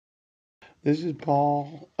This is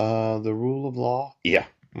Paul. The rule of law. Yeah.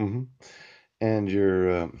 hmm And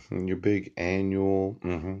your big annual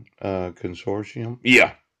consortium.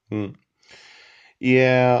 Yeah. Mm.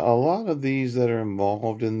 Yeah. A lot of these that are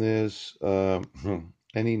involved in this,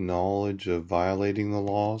 any knowledge of violating the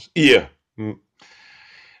laws. Yeah. Mm.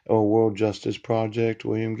 Oh, World Justice Project,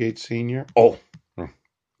 William Gates Sr. Oh.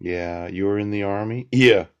 Yeah. You were in the army.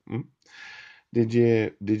 Yeah. Did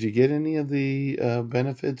you get any of the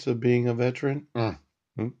benefits of being a veteran?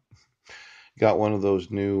 Hmm? Got one of those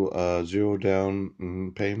new zero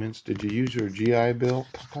down payments? Did you use your GI Bill?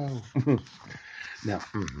 Oh. Now,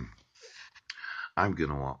 I'm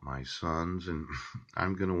gonna want my sons, and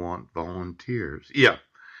I'm gonna want volunteers. Yeah,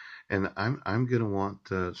 and I'm gonna want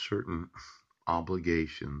certain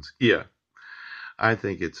obligations. Yeah, I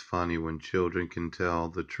think it's funny when children can tell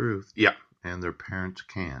the truth. Yeah, and their parents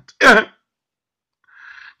can't.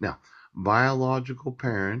 Now, biological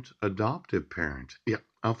parent, adoptive parent, yeah,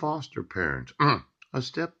 a foster parent, a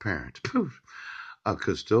step parent, a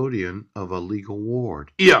custodian of a legal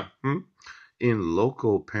ward, yeah, in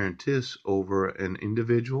loco parentis over an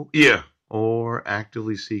individual, yeah, or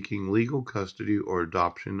actively seeking legal custody or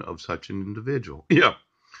adoption of such an individual, yeah.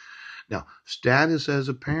 Now, status as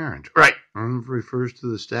a parent, right, refers to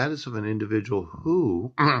the status of an individual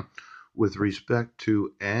who, with respect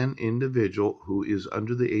to an individual who is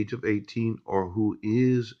under the age of 18 or who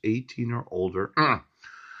is 18 or older,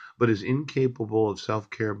 but is incapable of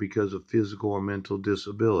self-care because of physical or mental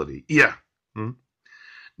disability. Yeah. Hmm?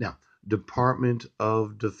 Now, Department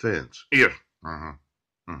of Defense. Yes. Uh-huh.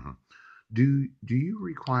 Uh-huh. Do you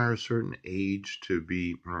require a certain age to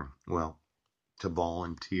be, to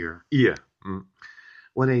volunteer? Yeah. Mm.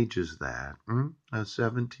 What age is that?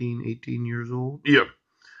 17, 18 years old? Yeah.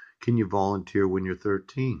 Can you volunteer when you're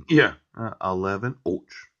 13? Yeah. 11?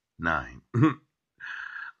 Ouch. 9.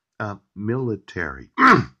 Military.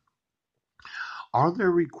 Are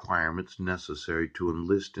there requirements necessary to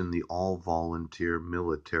enlist in the all-volunteer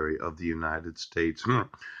military of the United States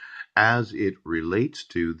as it relates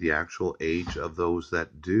to the actual age of those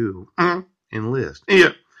that do enlist?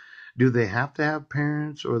 Yeah. Do they have to have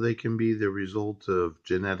parents, or they can be the result of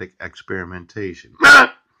genetic experimentation?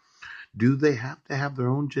 Do they have to have their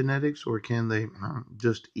own genetics, or can they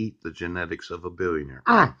just eat the genetics of a billionaire?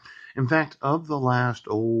 In fact, of the last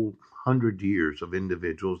 100 years of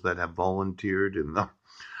individuals that have volunteered in the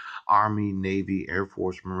Army, Navy, Air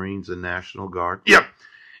Force, Marines, and National Guard, yep,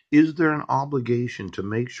 is there an obligation to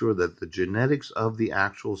make sure that the genetics of the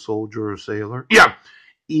actual soldier or sailor, yeah,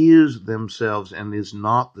 is themselves and is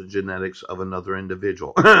not the genetics of another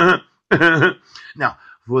individual? Now,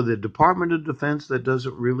 for the Department of Defense that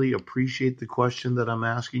doesn't really appreciate the question that I'm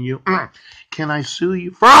asking you, can I sue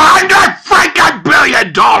you for $100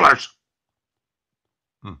 billion?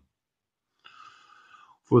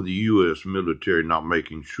 For the U.S. military not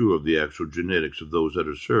making sure of the actual genetics of those that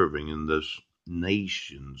are serving in this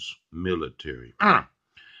nation's military.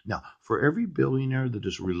 Now, for every billionaire that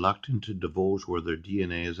is reluctant to divulge where their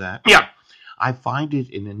DNA is at, yeah, I find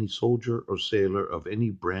it in any soldier or sailor of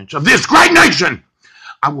any branch of this great nation.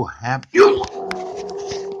 I will have you